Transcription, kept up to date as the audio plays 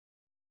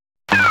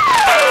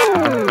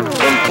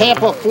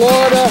Tampa,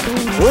 Florida,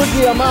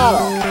 Ryuji Imada.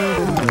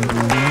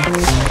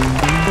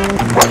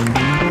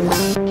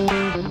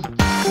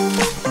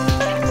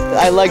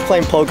 I like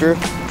playing poker.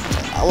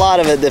 A lot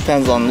of it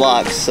depends on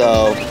luck,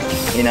 so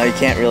you know, you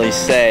can't really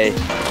say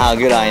how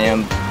good I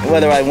am.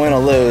 Whether I win or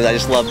lose, I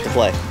just love to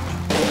play.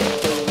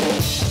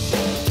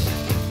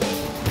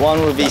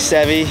 One would be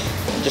Sevi,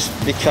 just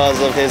because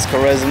of his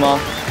charisma,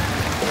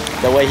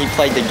 the way he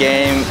played the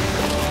game,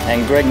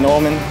 and Greg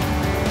Norman,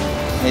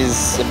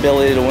 his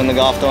ability to win the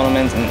golf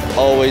tournaments and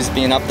always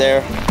being up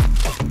there.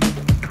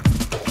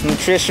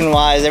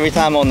 Nutrition-wise, every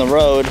time on the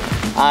road,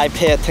 I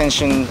pay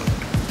attention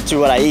to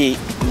what I eat,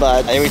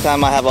 but every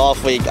time I have an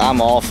off week,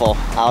 I'm awful.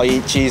 I'll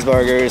eat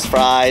cheeseburgers,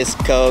 fries,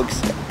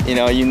 Cokes, you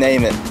know, you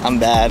name it, I'm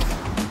bad.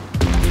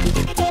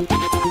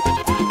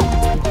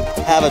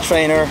 I have a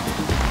trainer,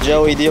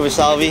 Joey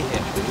Diovisalvi.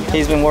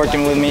 He's been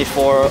working with me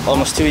for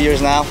almost 2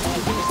 years now.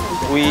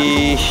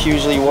 We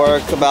usually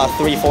work about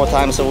 3-4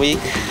 times a week.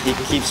 He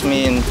keeps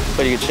me in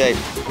pretty good shape.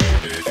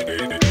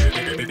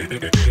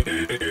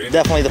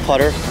 Definitely the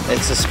putter.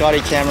 It's a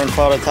Scotty Cameron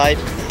prototype.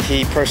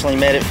 He personally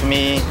made it for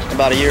me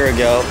about a year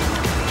ago,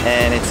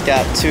 and it's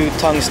got 2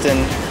 tungsten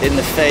in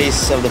the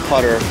face of the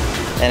putter,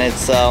 and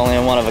it's only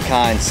one of a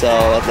kind, so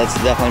that's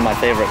definitely my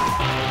favorite.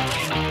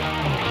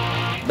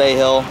 Bay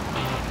Hill,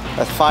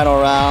 that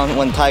final round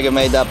when Tiger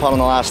made that putt on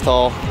the last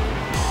hole,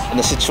 in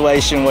the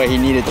situation where he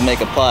needed to make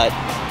a putt,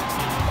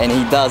 and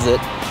he does it,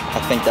 I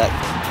think that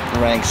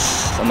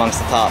ranks amongst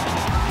the top.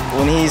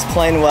 When he's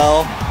playing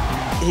well,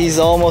 he's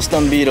almost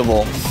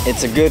unbeatable.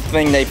 It's a good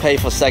thing they pay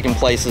for second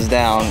places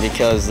down,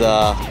 because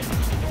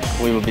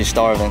we would be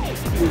starving.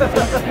 In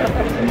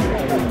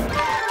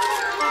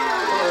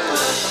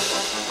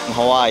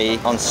Hawaii,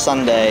 on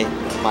Sunday,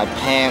 my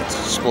pants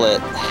split.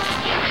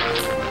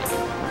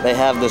 They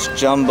have this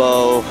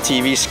jumbo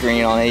TV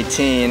screen on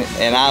 18,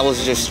 and I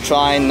was just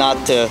trying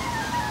not to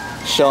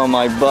show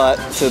my butt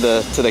to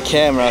the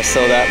camera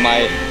so that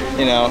my,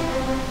 you know,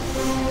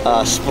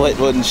 split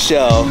wouldn't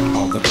show.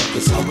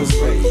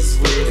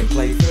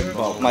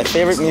 My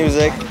favorite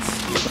music,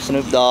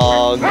 Snoop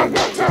Dogg,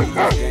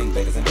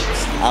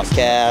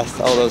 Outkast,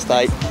 all those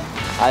type.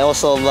 I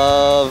also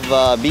love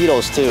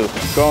Beatles too.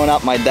 Growing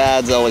up, my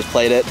dad's always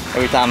played it.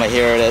 Every time I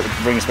hear it, it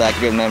brings back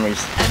good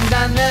memories. And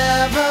I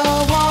never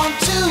want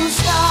to